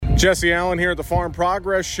Jesse Allen here at the Farm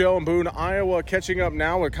Progress Show in Boone, Iowa, catching up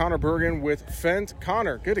now with Conor Bergin with Fendt.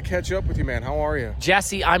 Conor, good to catch up with you, man. How are you?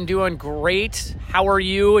 Jesse, I'm doing great. How are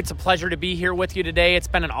you? It's a pleasure to be here with you today. It's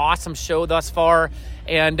been an awesome show thus far,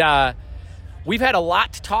 and we've had a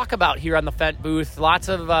lot to talk about here on the Fendt booth. Lots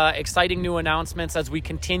of exciting new announcements as we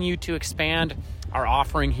continue to expand our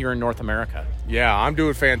offering here in North America. Yeah, I'm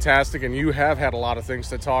doing fantastic, and you have had a lot of things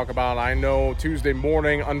to talk about. I know Tuesday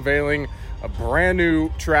morning unveiling a brand new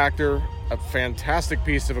tractor, a fantastic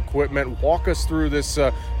piece of equipment. Walk us through this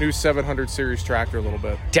new 700 series tractor a little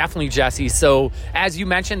bit. Definitely, Jesse. So as you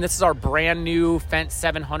mentioned, this is our brand new Fendt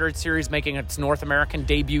 700 series making its North American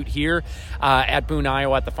debut here at Boone,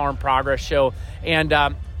 Iowa at the Farm Progress Show. And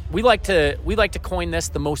we like to coin this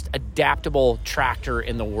the most adaptable tractor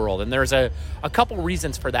in the world. And there's a couple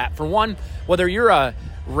reasons for that. For one, whether you're a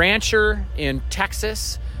rancher in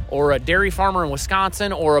Texas or a dairy farmer in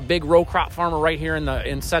Wisconsin, or a big row crop farmer right here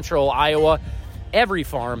in central Iowa, every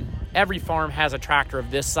farm has a tractor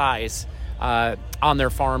of this size on their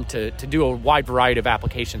farm to do a wide variety of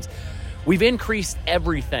applications. We've increased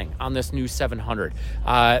everything on this new 700.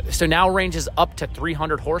 So now ranges up to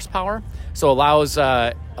 300 horsepower. So allows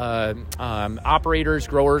operators,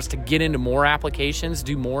 growers to get into more applications,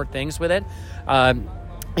 do more things with it.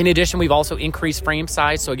 In addition, we've also increased frame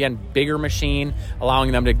size. So again, bigger machine,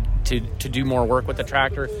 allowing them to do more work with the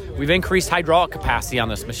tractor. We've increased hydraulic capacity on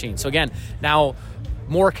this machine. So again, now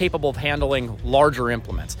more capable of handling larger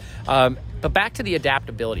implements. But back to the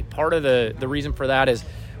adaptability. Part of the reason for that is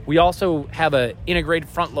we also have an integrated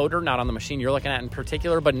front loader, not on the machine you're looking at in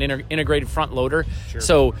particular, but an integrated front loader. Sure.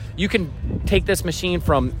 So you can take this machine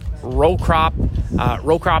from row crop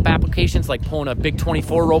applications like pulling a big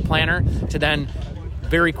 24-row planter to then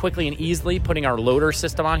very quickly and easily putting our loader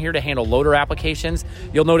system on here to handle loader applications.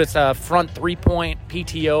 You'll notice a front 3-point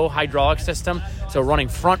PTO hydraulic system, so running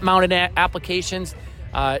front-mounted applications.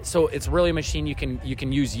 So it's really a machine you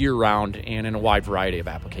can use year-round and in a wide variety of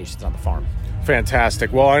applications on the farm.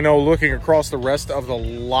 Fantastic. Well, I know looking across the rest of the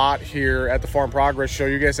lot here at the Farm Progress Show,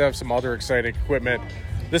 you guys have some other exciting equipment.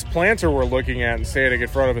 This planter we're looking at and standing in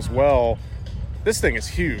front of as well, this thing is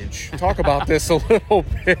huge. Talk about this a little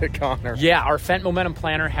bit, Conor. Yeah, our Fendt Momentum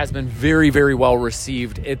planter has been very, very well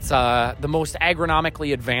received. It's the most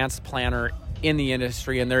agronomically advanced planter in the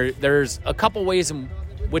industry, and there's a couple ways in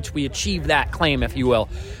which we achieve that claim, if you will.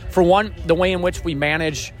 For one, the way in which we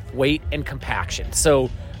manage weight and compaction.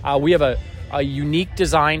 So we have a unique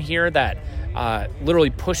design here that literally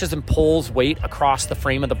pushes and pulls weight across the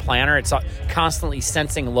frame of the planter. It's constantly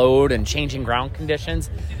sensing load and changing ground conditions,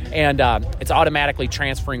 and it's automatically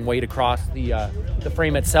transferring weight across the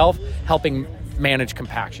frame itself, helping manage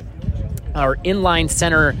compaction. Our inline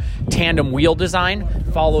center tandem wheel design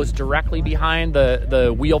follows directly behind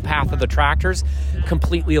the wheel path of the tractors,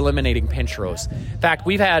 completely eliminating pinch rows. In fact,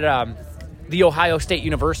 we've had The Ohio State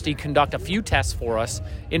University conduct a few tests for us,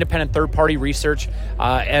 independent third-party research,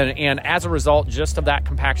 and as a result just of that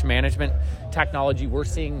compaction management technology, we're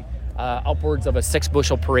seeing upwards of a 6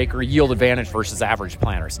 bushel per acre yield advantage versus average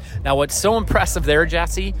planters. Now, what's so impressive there,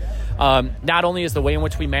 Jesse, not only is the way in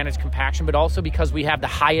which we manage compaction, but also because we have the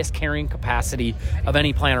highest carrying capacity of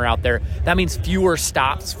any planter out there. That means fewer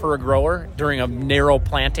stops for a grower during a narrow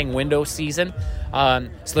planting window season. So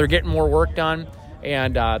they're getting more work done,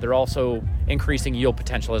 and they're also increasing yield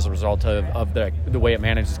potential as a result of the way it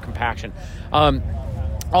manages compaction.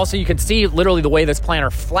 Also, you can see literally the way this planter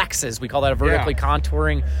flexes. We call that a vertically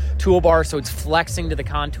contouring toolbar, so it's flexing to the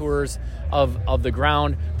contours of the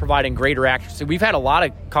ground, providing greater accuracy. We've had a lot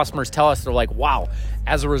of customers tell us, they're like, wow,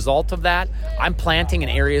 as a result of that, I'm planting in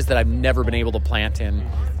areas that I've never been able to plant in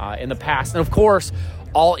the past. And of course,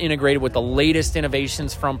 all integrated with the latest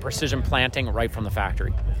innovations from precision planting right from the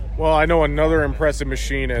factory. Well, I know another impressive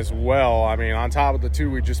machine as well. I mean, on top of the two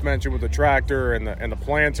we just mentioned with the tractor and the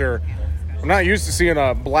planter, I'm not used to seeing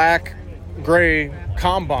a black, gray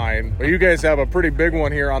combine, but you guys have a pretty big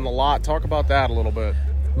one here on the lot. Talk about that a little bit.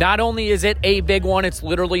 Not only is it a big one, it's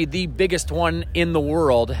literally the biggest one in the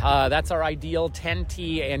world. That's our Ideal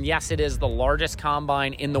 10T, and yes, it is the largest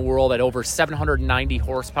combine in the world at over 790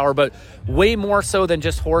 horsepower, but way more so than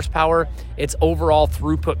just horsepower. Its overall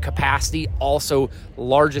throughput capacity, also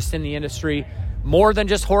largest in the industry. More than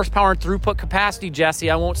just horsepower and throughput capacity, Jesse,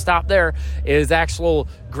 I won't stop there, is actual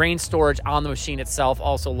grain storage on the machine itself,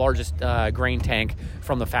 also largest grain tank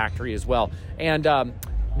from the factory as well. And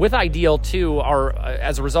with Ideal too,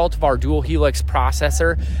 as a result of our dual helix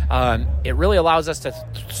processor, it really allows us to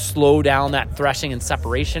slow down that threshing and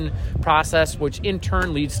separation process, which in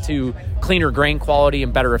turn leads to cleaner grain quality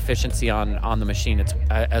and better efficiency on the machine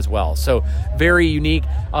as well. So very unique.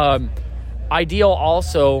 Ideal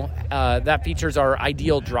also, that features our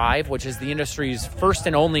Ideal Drive, which is the industry's first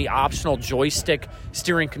and only optional joystick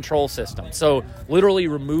steering control system. So literally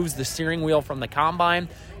removes the steering wheel from the combine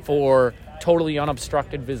for totally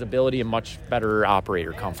unobstructed visibility and much better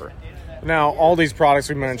operator comfort. Now, all these products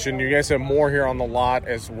we mentioned, you guys have more here on the lot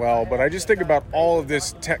as well, but I just think about all of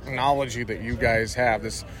this technology that you guys have,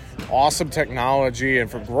 this awesome technology,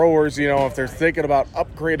 and for growers, if they're thinking about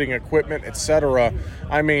upgrading equipment, etc.,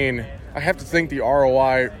 I mean, I have to think the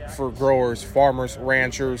ROI for growers, farmers,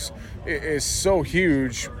 ranchers is so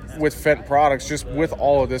huge with Fendt products, just with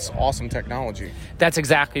all of this awesome technology. That's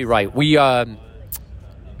exactly right.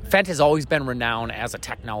 Fendt has always been renowned as a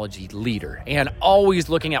technology leader and always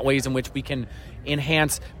looking at ways in which we can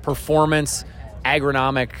enhance performance,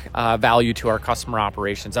 agronomic value to our customer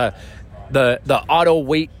operations. The auto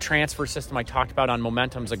weight transfer system I talked about on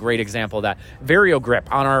Momentum is a great example of that. Vario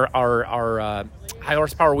grip on our high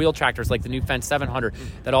horsepower wheel tractors like the new Fendt 700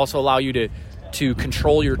 that also allow you to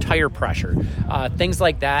control your tire pressure. Things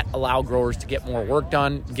like that allow growers to get more work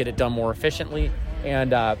done, get it done more efficiently,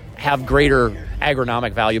 and have greater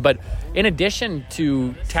agronomic value. But in addition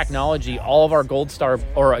to technology, all of our all of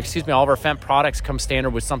our Fendt products come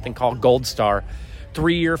standard with something called Gold Star,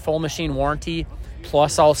 3-year full machine warranty,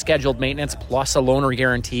 plus all scheduled maintenance, plus a loaner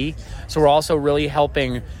guarantee. So we're also really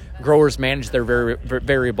helping growers manage their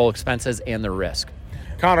variable expenses and their risk.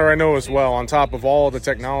 Conor, I know as well, on top of all the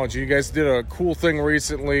technology, you guys did a cool thing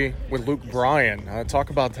recently with Luke Bryan.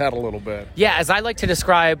 Talk about that a little bit. Yeah, as I like to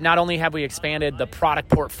describe, not only have we expanded the product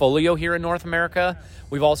portfolio here in North America,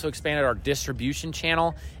 we've also expanded our distribution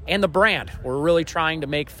channel and the brand. We're really trying to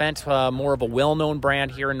make Fendt more of a well-known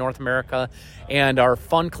brand here in North America, and our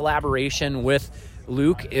fun collaboration with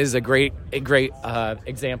Luke is a great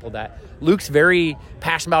example of that. Luke's very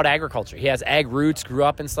passionate about agriculture. He has ag roots, grew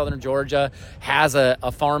up in southern Georgia, has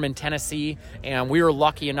a farm in Tennessee, and we were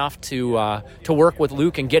lucky enough to work with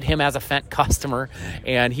Luke and get him as a Fendt customer.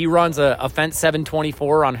 And he runs a Fendt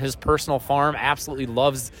 724 on his personal farm, absolutely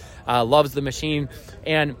loves the machine.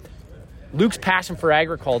 And Luke's passion for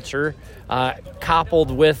agriculture,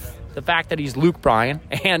 coupled with the fact that he's Luke Bryan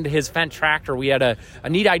and his Fendt tractor, we had a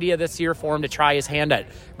neat idea this year for him to try his hand at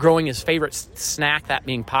growing his favorite snack, that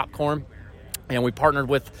being popcorn. And we partnered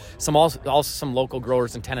with some local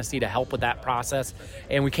growers in Tennessee to help with that process.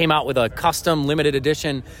 And we came out with a custom limited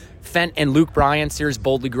edition Fendt and Luke Bryan Sears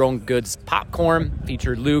Boldly Grown Goods popcorn,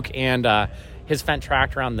 featured Luke and his Fendt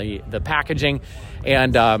tractor on the packaging.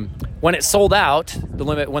 And when it sold out,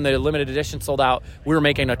 when the limited edition sold out, we were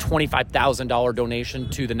making a $25,000 donation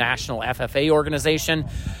to the National FFA organization.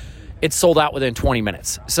 It sold out within 20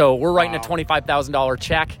 minutes. So we're writing a $25,000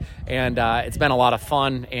 check, and it's been a lot of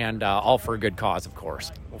fun, and all for a good cause, of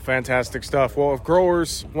course. Well, fantastic stuff. Well, if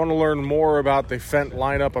growers want to learn more about the Fendt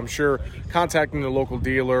lineup, I'm sure contacting the local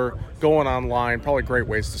dealer, going online, probably great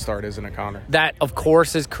ways to start, isn't it, Conor? That, of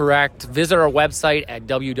course, is correct. Visit our website at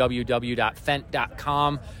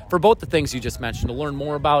www.fendt.com for both the things you just mentioned, to learn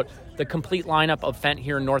more about the complete lineup of Fendt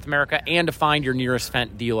here in North America and to find your nearest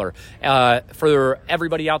Fendt dealer. For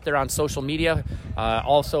everybody out there on social media,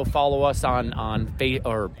 also follow us on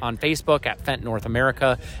Facebook at Fendt North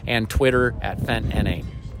America and Twitter at Fendt NA.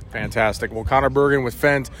 Fantastic. Well, Conor Bergin with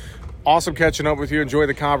Fendt, awesome catching up with you. Enjoy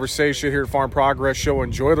the conversation here at Farm Progress Show.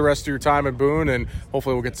 Enjoy the rest of your time in Boone, and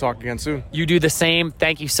hopefully we'll get to talk again soon. You do the same.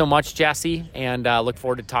 Thank you so much, Jesse, and look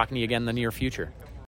forward to talking to you again in the near future.